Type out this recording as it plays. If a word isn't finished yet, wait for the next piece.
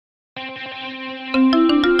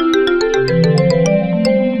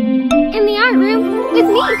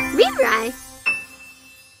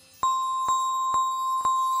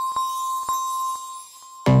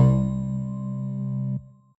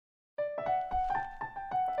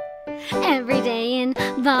Every day in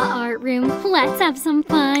the art room, let's have some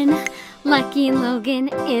fun. Lucky and Logan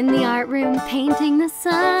in the art room painting the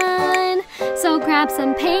sun. So grab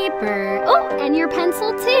some paper, oh, and your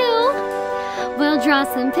pencil too. We'll draw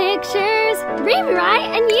some pictures, Rebbie Rye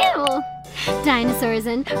and you. Dinosaurs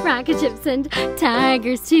and rocket ships and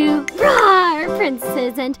tigers too. Roar!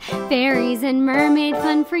 Princesses and fairies and mermaid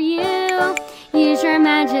fun for you. Use your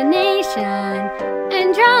imagination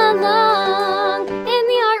and draw along. In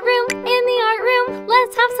the art room,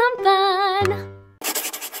 let's have some fun.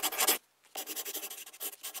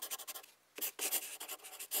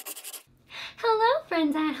 Hello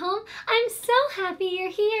friends at home, I'm so happy you're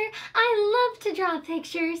here. I love to draw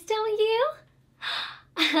pictures, don't you?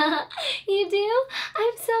 You do?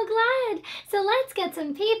 I'm so glad. So let's get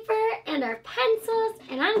some paper and our pencils,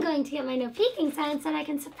 and I'm going to get my no peeking sign so that I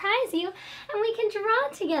can surprise you and we can draw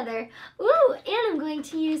together. Ooh, and I'm going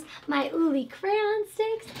to use my Uli crayon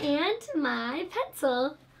sticks and my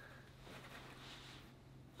pencil.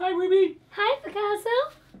 Hi, Rebbie. Hi,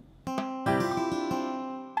 Picasso.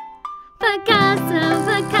 Picasso,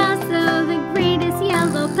 Picasso, the greatest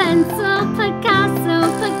yellow pencil.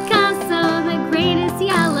 Picasso, Picasso, the greatest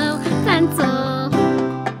yellow pencil.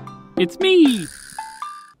 It's me.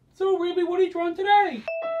 So, Rebbie, what are you drawing today?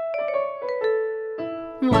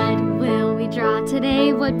 What will we draw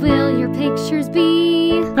today? What will your pictures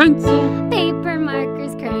be? Pencil. Paper,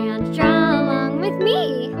 markers, crayons, draw along with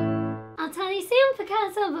me. I'll tell you soon,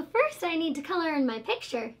 Picasso, but first I need to color in my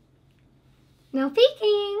picture. No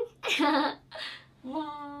peeking. La la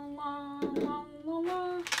la la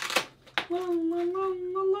la. La la la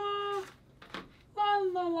la la. La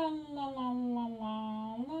la la la la la la.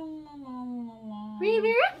 La la la la la.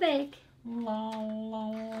 Rebbie-rific. La la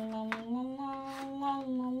la la la la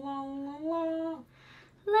la la la.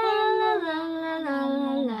 La la la la la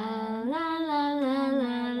la la la la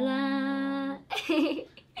la la.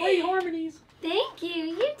 Great harmonies. Thank you,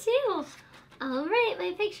 you too. All right,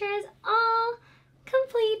 my picture is all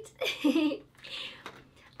complete.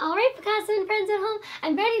 All right, Picasso and friends at home,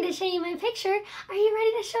 I'm ready to show you my picture. Are you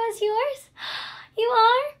ready to show us yours? You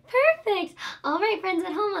are? Perfect. All right, friends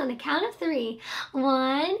at home, on the count of 3.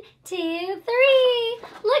 1, 2, 3.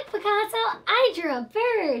 Look, Picasso, I drew a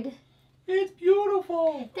bird. It's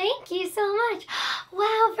beautiful. Thank you so much.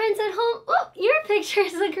 Wow, friends at home, oh, your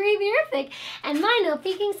pictures look Rebbie-rific, and my no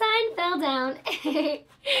peeking sign fell down.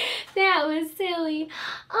 That was silly.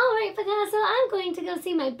 All right, Picasso, I'm going to go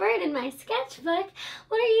see my bird in my sketchbook.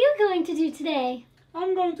 What are you going to do today?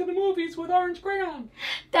 I'm going to the movies with orange crayon.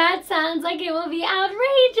 That sounds like it will be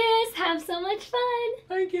outrageous. Have so much fun.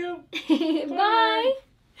 Thank you. Bye.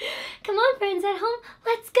 Come on, friends at home,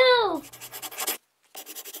 let's go.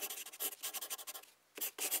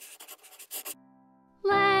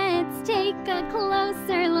 Let's take a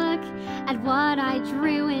closer look at what I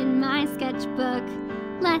drew in my sketchbook.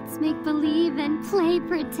 Let's make believe and play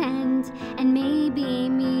pretend and maybe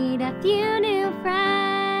meet a few new friends.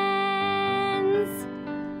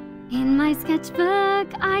 In my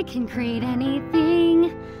sketchbook, I can create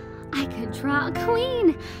anything. I could draw a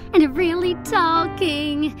queen and a really tall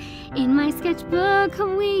king. In my sketchbook,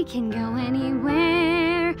 we can go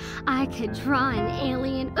anywhere. I could draw an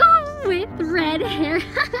alien, ooh, with red hair.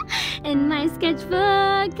 In my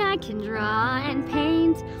sketchbook, I can draw and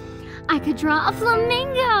paint. I could draw a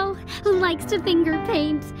flamingo who likes to finger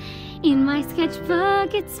paint. In my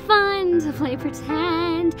sketchbook, it's fun to play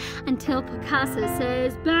pretend until Picasso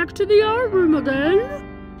says, back to the art room again.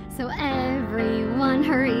 So everyone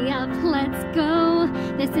hurry up, let's go.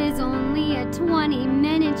 This is only a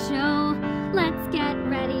 20-minute show. Let's get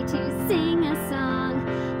ready to sing a song.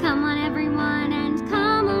 Come on everyone and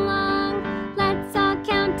come along. Let's all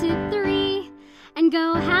count to 3 and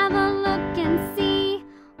go have a look and see.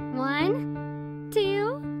 1,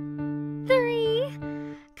 2, 3.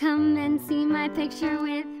 Come and see my picture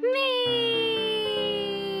with me.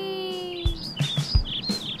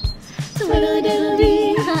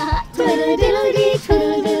 Twiddle-diddle-dee, twiddle-diddle-dee,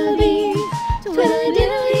 twiddle-diddle-dee,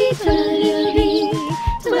 twiddle-diddle-dee, twiddle-diddle-dee,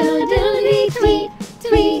 twiddle-diddle-dee, tweet,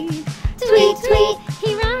 tweet, tweet, tweet.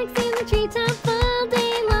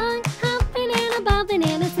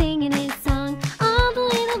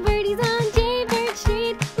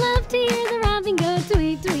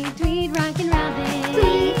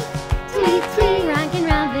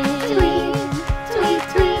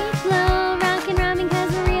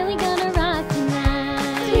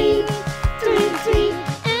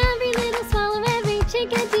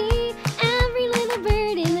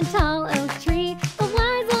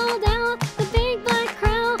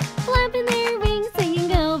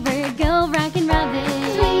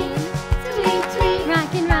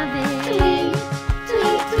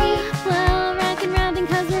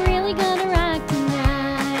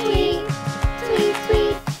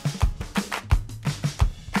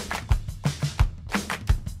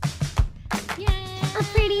 A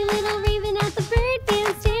pretty little raven at the bird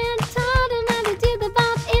bandstand taught him how to do the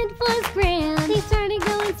bop, it was grand. He started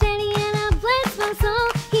going steady and a bless my soul.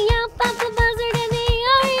 He out-bopped the buzzard and the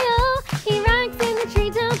oriole. He rocks in the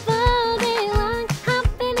treetop all day long,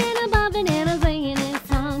 hopping and a bobbing and a singing his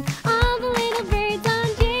song. All the little birds on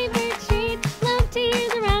Jaybird Street love to hear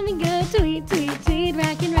the robin go tweet, tweet, tweet,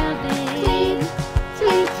 rockin' robin. Tweet,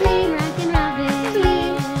 tweet, tweet, rockin' robin.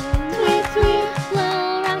 Tweet, tweet, tweet,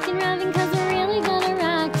 well, rockin' robin 'cause we're really gonna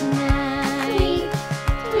rock tonight. Tweet,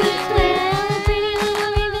 tweet, tweet, a pretty little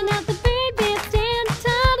raven at the bird bandstand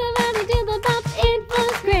taught him how to do the bop, it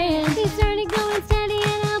was grand. He started going steady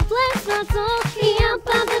and a bless my soul. He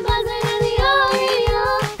out-bopped the buzzard and the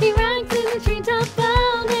oriole. He rocks in the treetop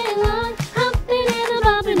all day long, hopping and a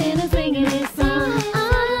bopping and a singing his song.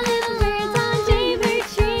 All the little birds on Jaybird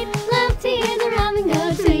Street love to hear the robin go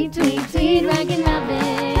tweet, tweet, tweet, rockin' robin.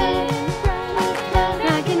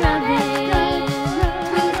 Rockin' robin.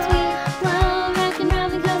 Tweet, tweet, whoa, rockin'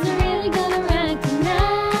 robin 'cause we're really gonna rock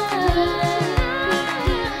tonight.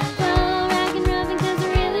 Whoa, rockin' robin 'cause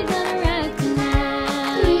we're really gonna rock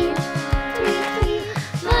tonight. Tweet, tweet, tweet,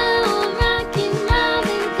 whoa, rockin'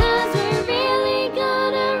 robin 'cause we're really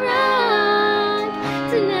gonna rock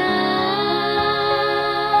tonight.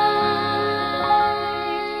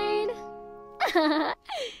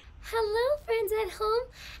 Hello, friends at home,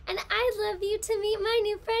 and I'd love you to meet my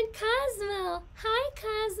new friend Cosmo. Hi,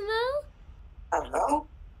 Cosmo. Hello?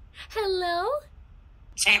 Hello.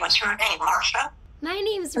 Say, what's your name, Marsha? My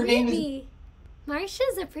name's Her name is- Rebbie.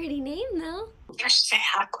 Marsha's a pretty name, though. You say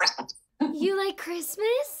hi, Christmas. You like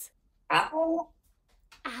Christmas? Apple?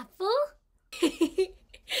 Apple? This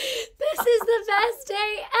is the best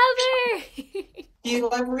day ever. Do you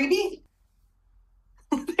love Rebbie?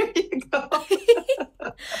 There you go.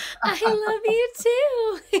 I love you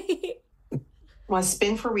too. Want to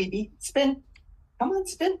spin for Rebbie? Spin. Come on,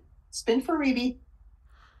 spin. Spin for Rebbie.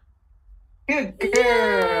 Good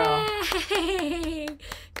girl. Yay!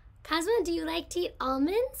 Cosmo, do you like to eat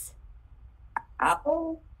almonds?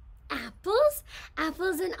 Apple? Apples?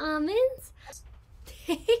 Apples and almonds?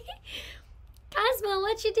 Cosmo,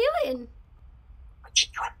 what you doing? What you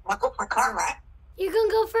doing? Want to go for a car ride? You gonna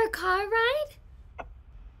go for a car ride?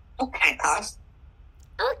 Okay, guys.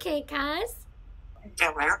 Okay, Cos.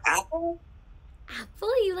 Then where apple?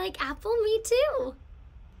 Apple? You like apple? Me too.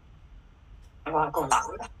 I want to go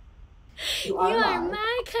loud. You are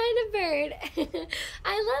my kind of bird.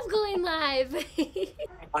 I love going live. I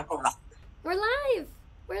want to go loud. We're live.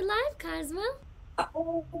 We're live, Cosmo.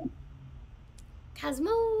 Apple.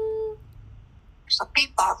 Cosmo. Some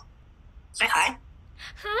people. Say hi.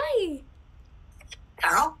 Hi.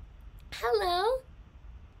 Carol. Hello.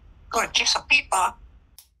 Go and kiss some people.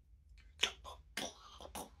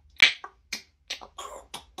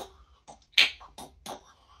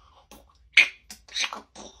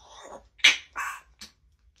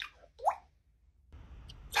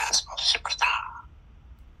 That's my superstar.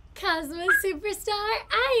 Cosmo Superstar.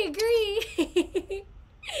 I agree.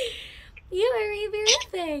 You are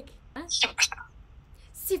terrific. Superstar.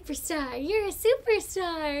 Superstar. You're a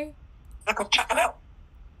superstar. Let's go check it out.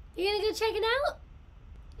 You gonna go check it out?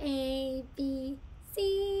 A, B,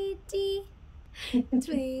 C, D.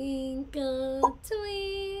 Twinkle,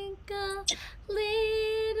 twinkle,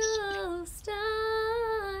 little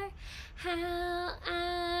star, how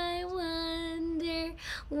I wonder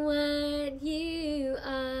what you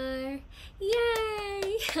are.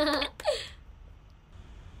 Yay!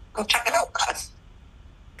 Go check it out, cuz.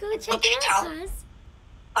 Go check it out, Cos.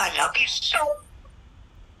 I love you so.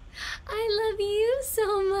 I love you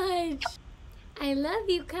so much. I love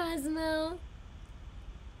you, Cosmo.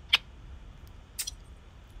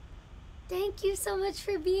 Thank you so much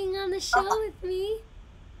for being on the show with me.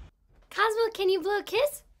 Cosmo, can you blow a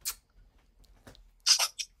kiss?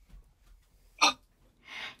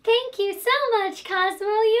 Thank you so much, Cosmo.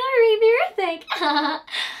 You're terrific.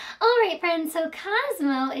 All right, friends, so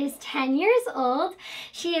Cosmo is 10 years old.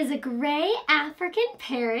 She is a gray African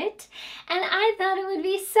parrot, and I thought it would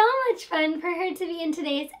be so much fun for her to be in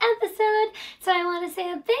today's episode. So I want to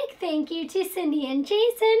say a big thank you to Cindy and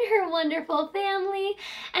Jason, her wonderful family,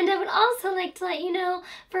 and I would also like to let you know,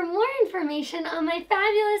 for more information on my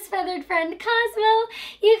fabulous feathered friend Cosmo,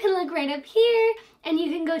 you can look right up here, and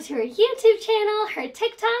you can go to her YouTube channel, her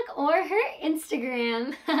TikTok, or her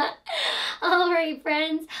Instagram. All right,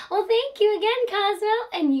 friends. Well, thank you again, Cosmo,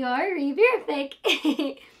 and you're terrific.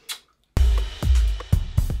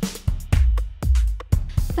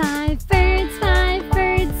 Five birds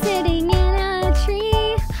sitting in a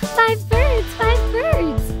tree. Five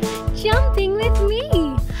birds, jumping with me.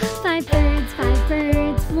 Five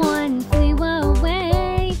birds, one flew away.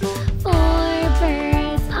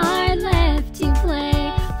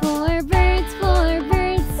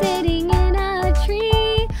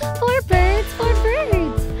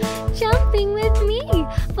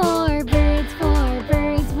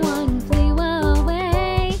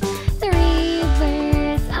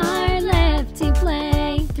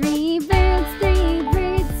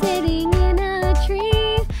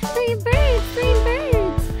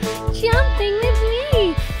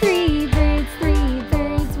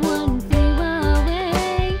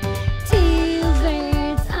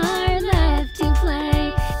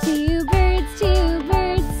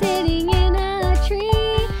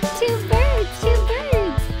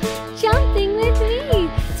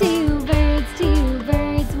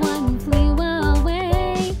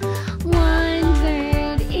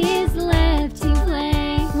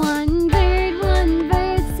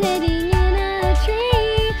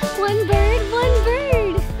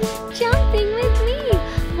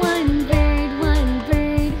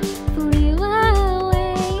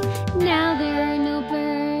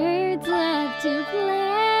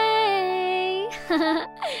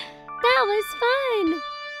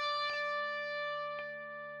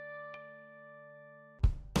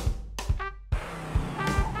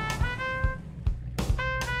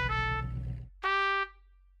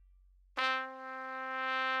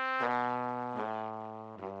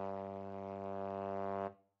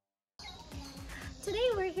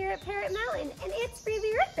 here at Parrot Mountain, and it's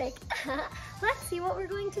Rebbie Rye. Let's see what we're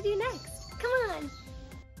going to do next. Come on.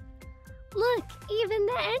 Look, even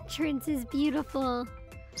the entrance is beautiful.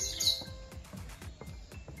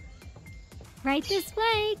 Right this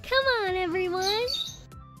way. Come on, everyone.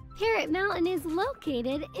 Parrot Mountain is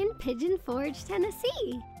located in Pigeon Forge,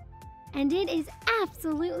 Tennessee, and it is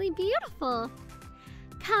absolutely beautiful.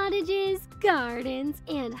 Cottages, gardens,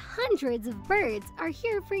 and hundreds of birds are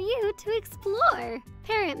here for you to explore.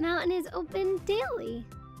 Parrot Mountain is open daily,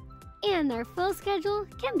 and their full schedule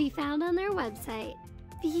can be found on their website.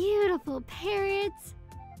 Beautiful parrots,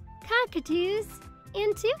 cockatoos,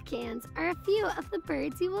 and toucans are a few of the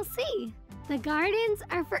birds you will see. The gardens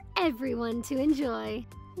are for everyone to enjoy.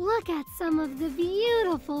 Look at some of the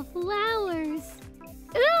beautiful flowers.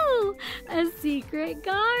 Ooh, a secret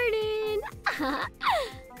garden.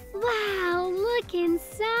 Wow, look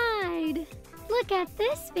inside. Look at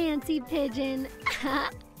this fancy pigeon.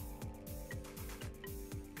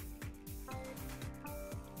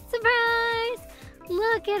 Surprise!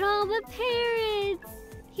 Look at all the parrots.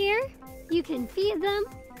 Here, you can feed them,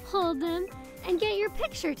 hold them, and get your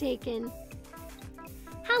picture taken.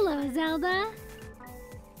 Hello, Zelda.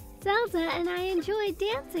 Zelda and I enjoy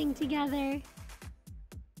dancing together.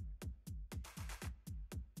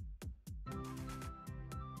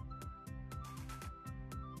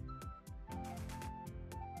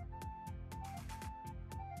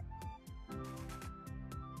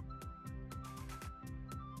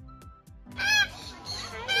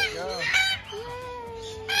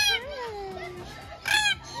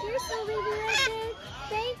 You're so Rebbie Rye.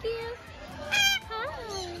 Thank you. Hi.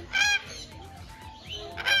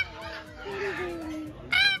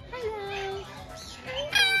 Hello.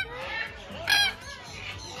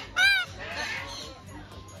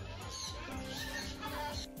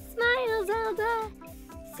 Smile, Zelda.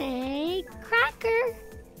 Say cracker.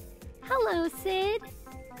 Hello, Sid.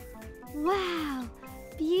 Wow,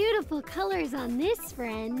 beautiful colors on this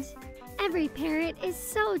friend. Every parrot is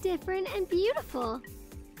so different and beautiful.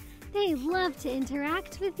 They love to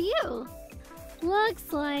interact with you.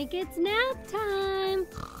 Looks like it's nap time.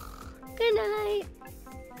 Good night.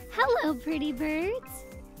 Hello, pretty birds.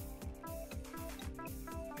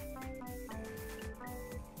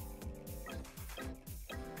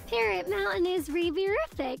 Parrot Mountain is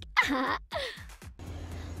Rebbie-rific.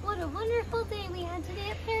 What a wonderful day we had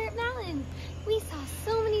today at Parrot Mountain. We saw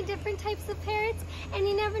so many different types of parrots, and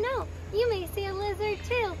you never know, you may see a lizard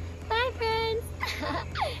too. Bye, friends.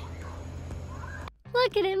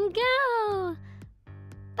 Look at him go.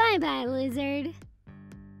 Bye-bye, lizard.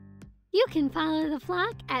 You can follow the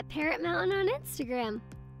flock at Parrot Mountain on Instagram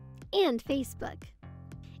and Facebook.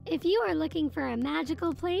 If you are looking for a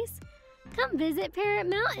magical place, come visit Parrot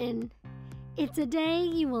Mountain. It's a day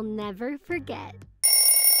you will never forget.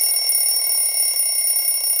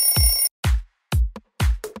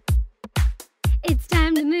 It's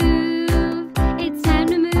time to move. It's time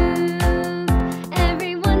to move.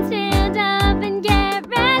 Everyone stand up and get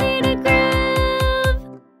ready to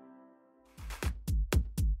groove.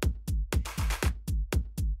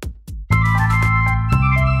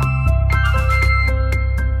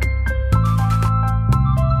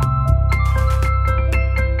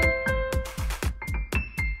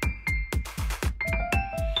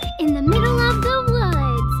 In the middle of the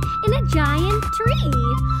woods, in a giant tree,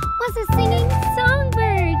 was a singing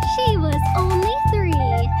songbird. She was only 3.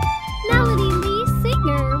 Melody Lee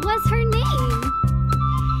Singer was her name,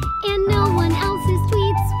 and no one else's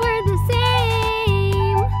tweets were the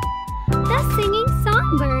same. The singing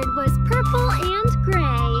songbird was purple and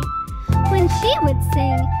gray. When she would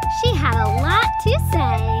sing, she had a lot to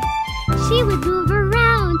say. She would move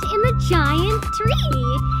around in the giant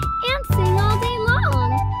tree and sing all day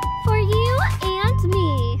long for you and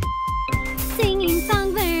me. Singing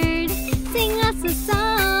songbird, sing us a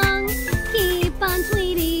song. Keep on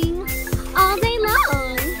tweeting all day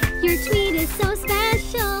long. Your tweet is so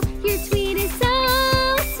special. Your tweet is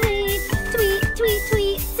so sweet. Tweet, tweet,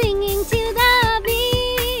 tweet, singing to the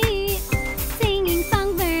beat. Singing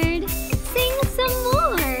songbird, sing some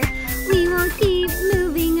more. We won't keep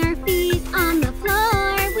moving our feet on the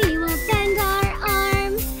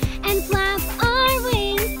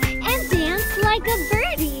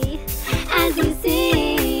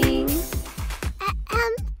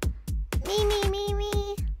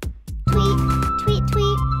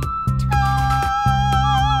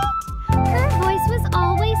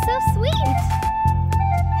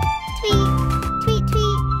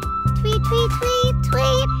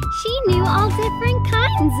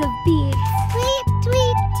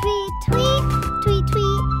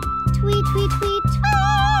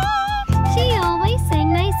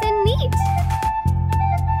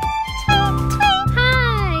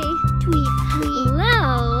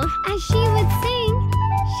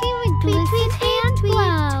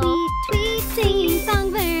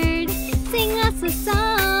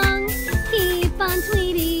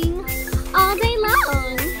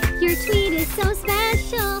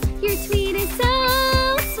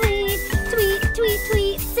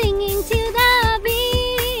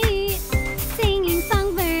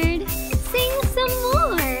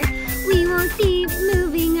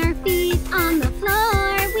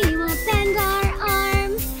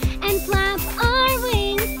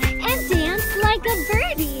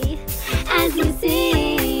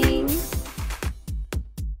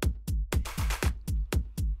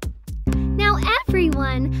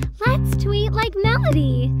fun. Let's tweet like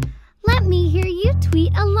Melody. Let me hear you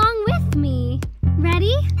tweet along with me.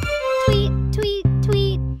 Ready? Tweet, tweet,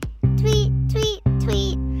 tweet. Tweet, tweet,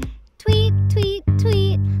 tweet. Tweet, tweet,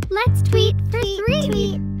 tweet. Let's tweet for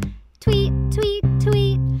 3. Tweet, tweet,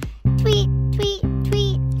 tweet. Tweet, tweet,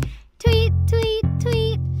 tweet. Tweet, tweet,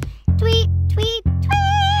 tweet. Tweet, tweet,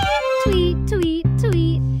 tweet. Tweet, tweet,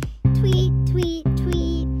 tweet. Tweet, tweet,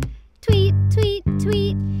 tweet. Tweet, tweet,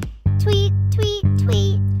 tweet. Tweet, tweet,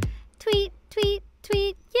 tweet. Tweet, tweet,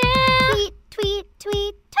 tweet. Yeah! Tweet, tweet,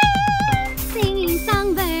 tweet, tweet. Singing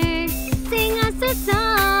songbird, sing us a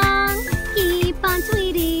song. Keep on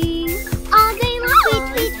tweeting all day long.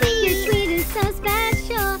 Tweet, tweet, tweet. Your tweet is so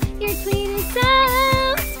special. Your tweet is so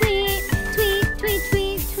sweet. Tweet, tweet,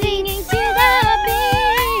 tweet. Singing to the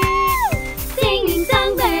beat. Singing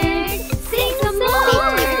songbird, sing some more.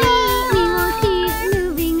 We will keep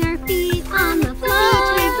moving our feet on the floor.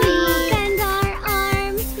 Bend our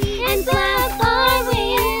arms and flap our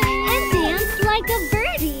wings and dance like a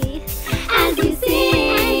birdie as you sing.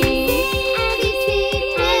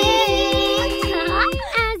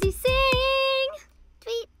 As you sing.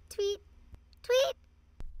 Tweet, tweet, tweet.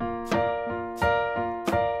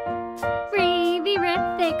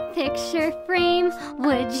 Rebbie-rific picture frame,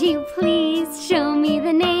 would you please show me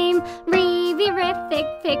the name?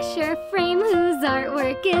 Rebbie-rific picture frame, whose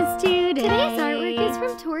artwork is today? Today's artwork is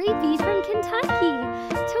from Tori B from Kentucky.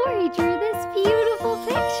 Tori drew this beautiful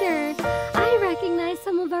picture. I recognize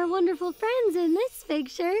some of our wonderful friends in this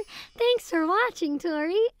picture. Thanks for watching,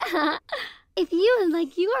 Tori. If you would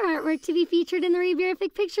like your artwork to be featured in the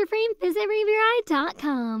Rebbie-rific picture frame, visit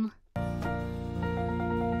RebbieRye.com.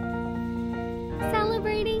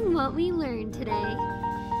 Celebrating what we learned today.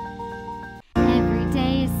 Every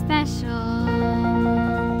day is special.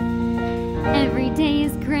 Every day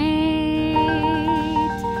is great.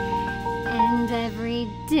 And every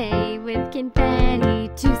day with confetti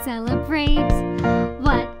to celebrate.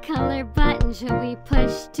 What color button should we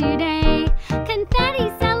push today?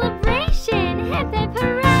 Confetti celebration! Hip hip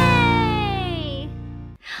hooray!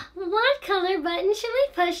 What color button should we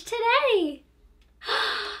push today?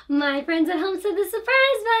 My friends at home said the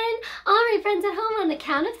surprise button. All right, friends at home, on the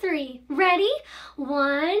count of 3. Ready?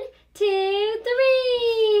 1, 2,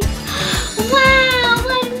 3. Wow,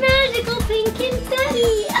 what magical pink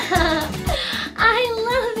confetti. I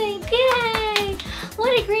love it. Yay.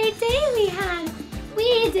 What a great day we had.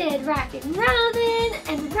 We did Rock and Robin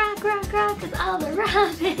and Rock, Rock, Rock with all the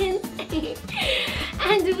robins.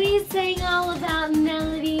 And we sang all about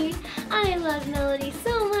Melody. I love Melody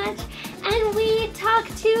so much. And we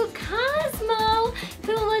talked to Cosmo,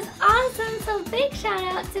 who was awesome. So big shout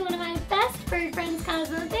out to one of my best bird friends,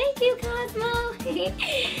 Cosmo. Thank you, Cosmo.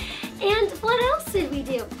 And what else did we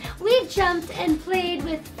do? We jumped and played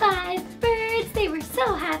with 5 birds. They were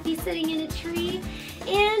so happy sitting in a tree.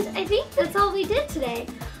 And I think that's all we did today.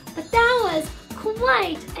 But that was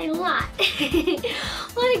quite a lot.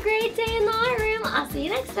 What a great day in the art room. I'll see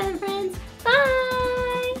you next time, friends.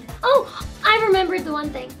 Bye. Oh, I remembered the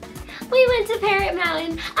one thing. We went to Parrot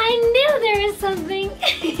Mountain. I knew there was something.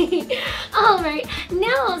 All right,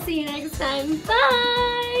 now I'll see you next time.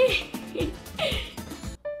 Bye.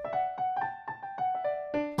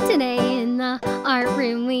 Today in the art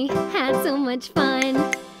room we had so much fun.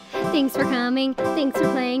 Thanks for coming, thanks for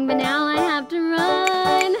playing, but now I have to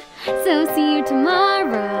run. So see you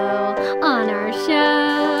tomorrow on our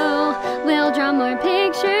show. We'll draw more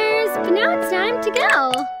pictures, but now it's time to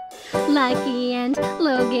go. Lucky and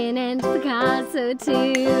Logan and Picasso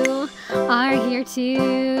too are here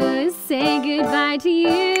to say goodbye to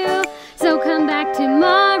you. So come back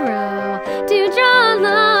tomorrow to draw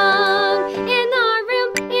along. In the art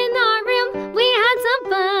room, we had some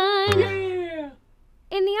fun. Yeah.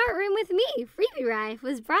 In the art room with me, Rebbie Rye,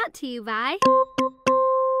 was brought to you by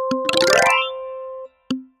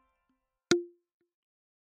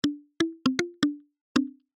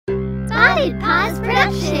Spotted Paws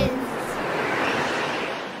Productions.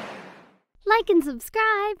 Like and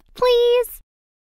subscribe, please.